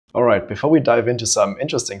All right, before we dive into some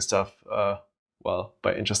interesting stuff, well,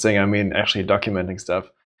 by interesting, I mean actually documenting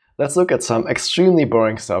stuff, let's look at some extremely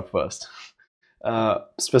boring stuff first.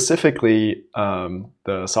 Specifically,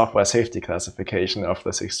 the software safety classification of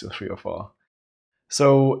the 62304.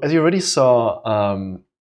 So, as you already saw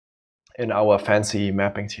in our fancy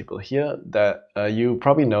mapping table here, that you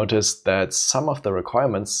probably noticed that some of the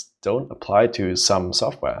requirements don't apply to some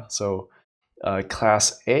software. So,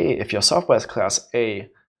 Class A, if your software is Class A,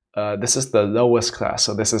 this is the lowest class.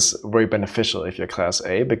 So this is very beneficial if you're Class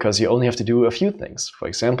A because you only have to do a few things. For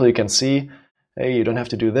example, you can see, hey, you don't have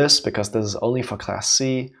to do this because this is only for Class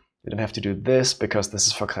C. You don't have to do this because this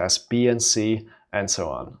is for Class B and C, and so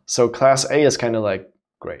on. So Class A is kind of like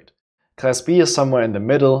great. Class B is somewhere in the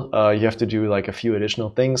middle. You have to do like a few additional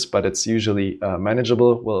things, but it's usually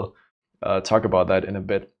manageable. We'll talk about that in a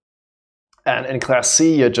bit. And in Class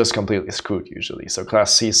C, you're just completely screwed usually. So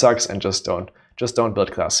Class C sucks, and just don't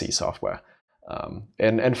build Class C software.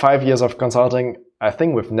 In 5 years of consulting, I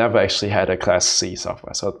think we've never actually had a Class C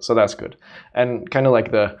software, so that's good. And kind of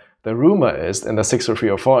like the rumor is in the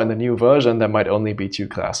 60304 in the new version there might only be 2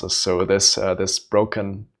 classes. So this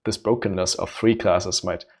brokenness of 3 classes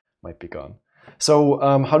might be gone. So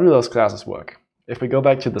how do those classes work? If we go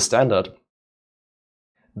back to the standard,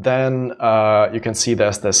 then you can see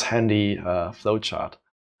there's this handy flowchart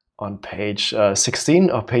on page 16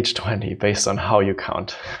 or page 20, based on how you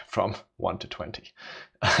count from 1 to 20.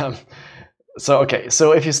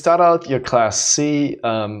 So if you start out your Class C,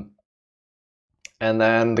 and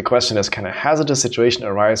then the question is, can a hazardous situation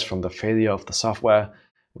arise from the failure of the software?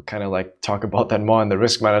 We'll kind of like talk about that more in the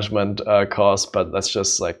risk management course, but let's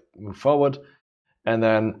just like move forward. And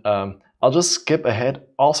then I'll just skip ahead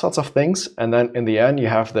all sorts of things, and then in the end you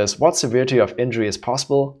have this: what severity of injury is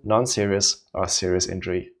possible, non-serious or serious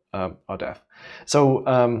injury or death. So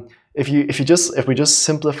if we just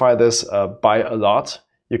simplify this by a lot,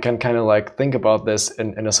 you can kind of like think about this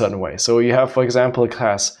in a certain way. So you have, for example,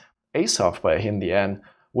 Class A software in the end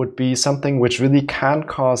would be something which really can't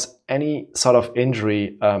cause any sort of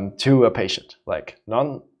injury to a patient, like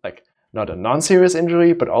not a non-serious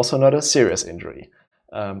injury, but also not a serious injury.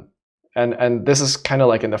 And this is kind of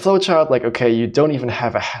like in the flowchart, like, okay, you don't even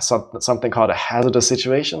have something called a hazardous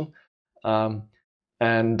situation.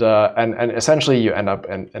 And essentially you end up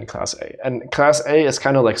in Class A. And Class A is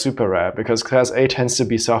kind of like super rare because Class A tends to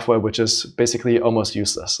be software which is basically almost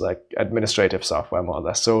useless, like administrative software more or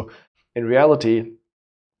less. So in reality,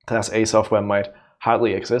 Class A software might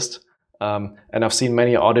hardly exist. And I've seen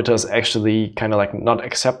many auditors actually kind of like not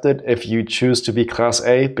accept it if you choose to be Class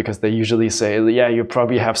A, because they usually say, yeah, you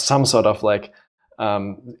probably have some sort of like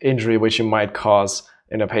injury which you might cause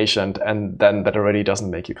in a patient, and then that already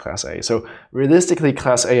doesn't make you Class A. So realistically,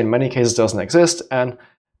 Class A in many cases doesn't exist, and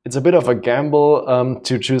it's a bit of a gamble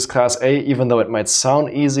to choose Class A, even though it might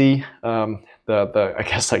sound easy. I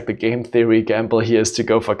guess like the game theory gamble here is to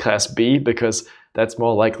go for Class B, because that's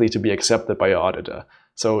more likely to be accepted by your auditor.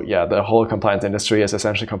 So yeah, the whole compliance industry is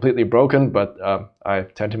essentially completely broken, but I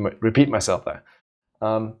tend to repeat myself there.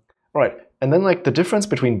 All right, and then like the difference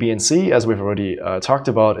between B and C, as we've already talked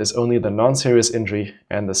about, is only the non-serious injury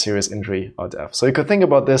and the serious injury or death. So you could think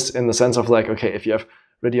about this in the sense of like, okay, if you have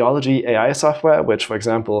radiology AI software, which for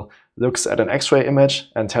example looks at an X-ray image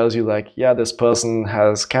and tells you like, yeah, this person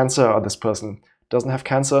has cancer or this person doesn't have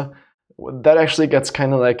cancer, that actually gets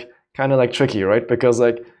kind of like tricky, right? Because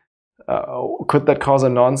like, could that cause a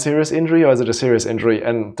non-serious injury or is it a serious injury?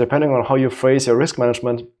 And depending on how you phrase your risk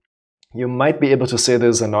management, you might be able to say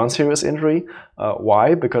this is a non-serious injury.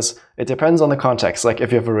 Why? Because it depends on the context. Like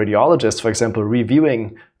if you have a radiologist, for example,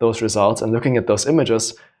 reviewing those results and looking at those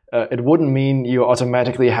images, it wouldn't mean you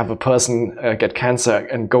automatically have a person get cancer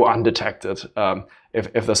and go undetected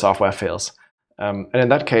if the software fails. And in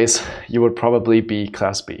that case, you would probably be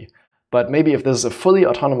Class B. But maybe if this is a fully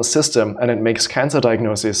autonomous system and it makes cancer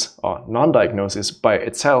diagnosis or non-diagnosis by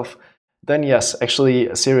itself, then yes, actually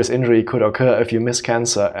a serious injury could occur if you miss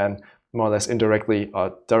cancer and more or less indirectly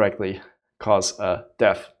or directly cause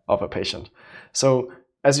death of a patient. So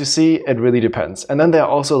as you see, it really depends. And then there are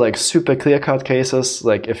also like super clear-cut cases,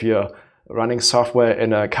 like if you're running software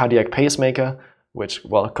in a cardiac pacemaker, which,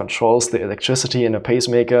 well, controls the electricity in a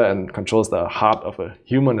pacemaker and controls the heart of a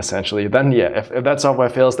human, essentially, then yeah, if that software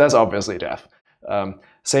fails, there's obviously death.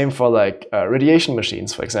 Same for like radiation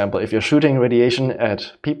machines, for example. If you're shooting radiation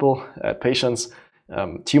at people, at patients,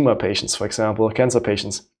 tumor patients, for example, cancer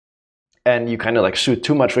patients, and you kind of like shoot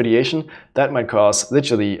too much radiation, that might cause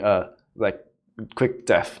literally like quick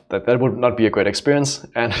death. That would not be a great experience,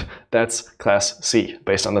 and that's Class C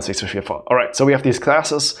based on the 634. All right, so we have these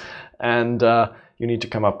classes, and you need to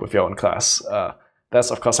come up with your own class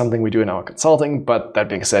That's of course something we do in our consulting, but that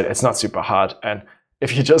being said, it's not super hard. And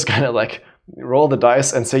if you just kind of like roll the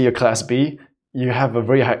dice and say you're class B, you have a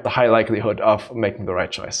very high likelihood of making the right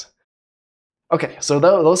choice. Okay, so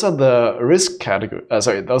those are the risk category.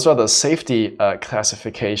 Those are the safety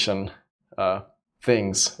classification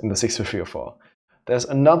things in the 62304. There's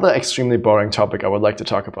another extremely boring topic I would like to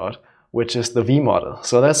talk about, which is the V model.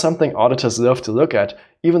 So that's something auditors love to look at,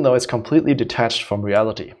 even though it's completely detached from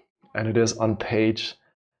reality. And it is on page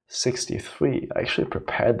 63. I actually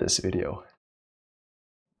prepared this video.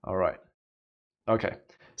 All right. Okay,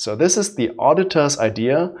 so this is the auditor's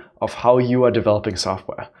idea of how you are developing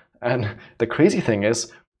software. And the crazy thing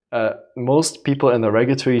is, most people in the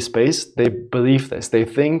regulatory space, they believe this. They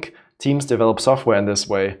think teams develop software in this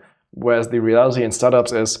way, whereas the reality in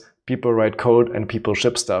startups is people write code and people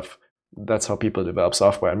ship stuff. That's how people develop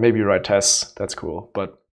software. And maybe you write tests, that's cool.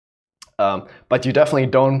 But you definitely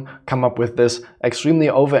don't come up with this extremely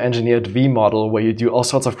over-engineered V model where you do all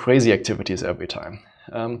sorts of crazy activities every time.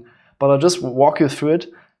 But I'll just walk you through it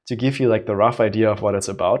to give you like the rough idea of what it's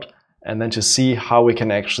about, and then to see how we can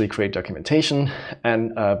actually create documentation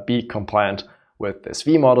and be compliant with this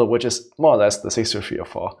V model, which is more or less the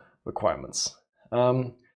 62304 requirements.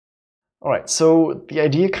 All right, so the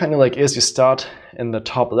idea kind of like is you start in the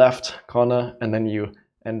top left corner and then you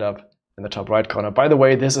end up in the top right corner. By the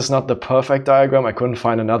way, this is not the perfect diagram. I couldn't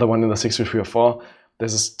find another one in the 62304.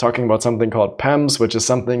 This is talking about something called PAMS, which is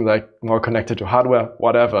something like more connected to hardware,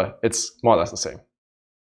 whatever. It's more or less the same.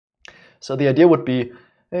 So the idea would be,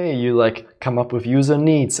 hey, you like come up with user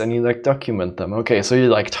needs and you like document them. Okay, so you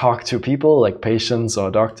like talk to people like patients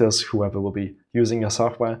or doctors, whoever will be using your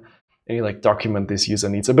software, and you like document these user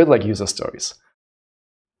needs, a bit like user stories.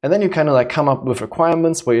 And then you kind of like come up with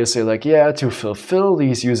requirements where you say like, yeah, to fulfill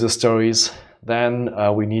these user stories, then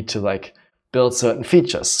we need to like build certain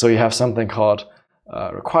features. So you have something called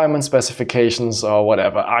requirement specifications or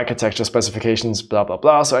whatever, architecture specifications, blah, blah,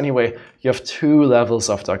 blah. So anyway, you have two levels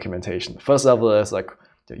of documentation. The first level is like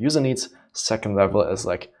the user needs. Second level is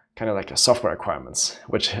like kind of like your software requirements,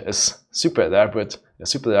 which is super elaborate, a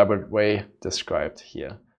super elaborate way described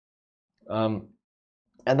here.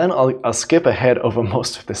 And then I'll skip ahead over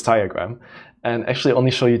most of this diagram and actually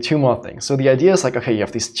only show you two more things. So the idea is like, okay, you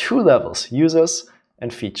have these two levels, users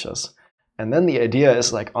and features. And then the idea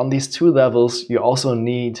is like on these two levels, you also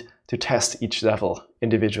need to test each level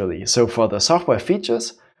individually. So for the software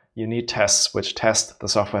features, you need tests which test the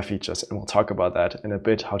software features. And we'll talk about that in a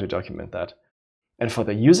bit, how to document that. And for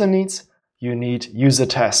the user needs, you need user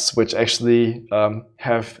tests, which actually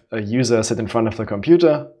have a user sit in front of the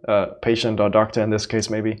computer, patient or doctor in this case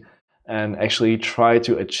maybe, and actually try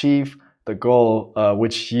to achieve the goal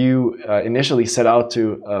which you initially set out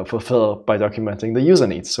to fulfill by documenting the user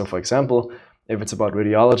needs. So for example, if it's about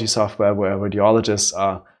radiology software where radiologists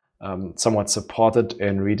are somewhat supported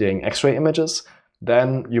in reading X-ray images,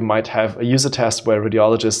 then you might have a user test where a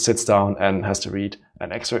radiologist sits down and has to read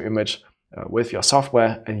an X-ray image with your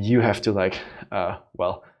software, and you have to like,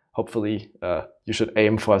 well, hopefully you should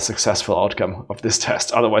aim for a successful outcome of this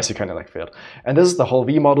test. Otherwise you kind of like failed. And this is the whole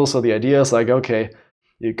V model. So the idea is like, okay,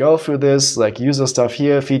 you go through this like user stuff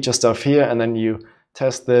here, feature stuff here, and then you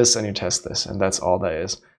test this and you test this, and that's all there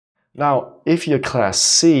is. Now, if you're class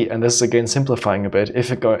C, and this is again simplifying a bit, if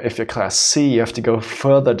you're class C, you have to go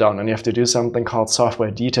further down and you have to do something called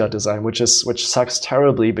software detail design, which sucks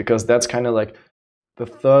terribly because that's kind of like the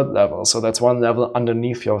third level. So that's one level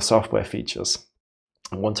underneath your software features.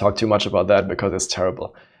 I won't talk too much about that because it's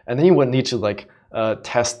terrible. And then you would need to like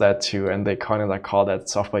test that too, and they kind of like call that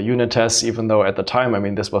software unit tests, even though at the time, I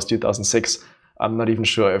mean, this was 2006. I'm not even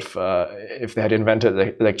sure if they had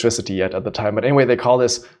invented electricity yet at the time. But anyway, they call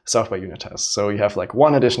this software unit tests. So you have like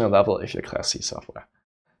one additional level if you're class C software.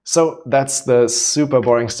 So that's the super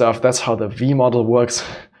boring stuff. That's how the V model works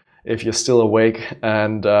if you're still awake.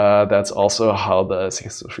 And that's also how the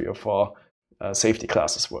 62304 safety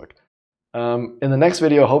classes work. In the next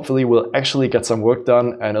video, hopefully we'll actually get some work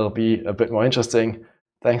done and it'll be a bit more interesting.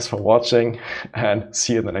 Thanks for watching and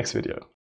see you in the next video.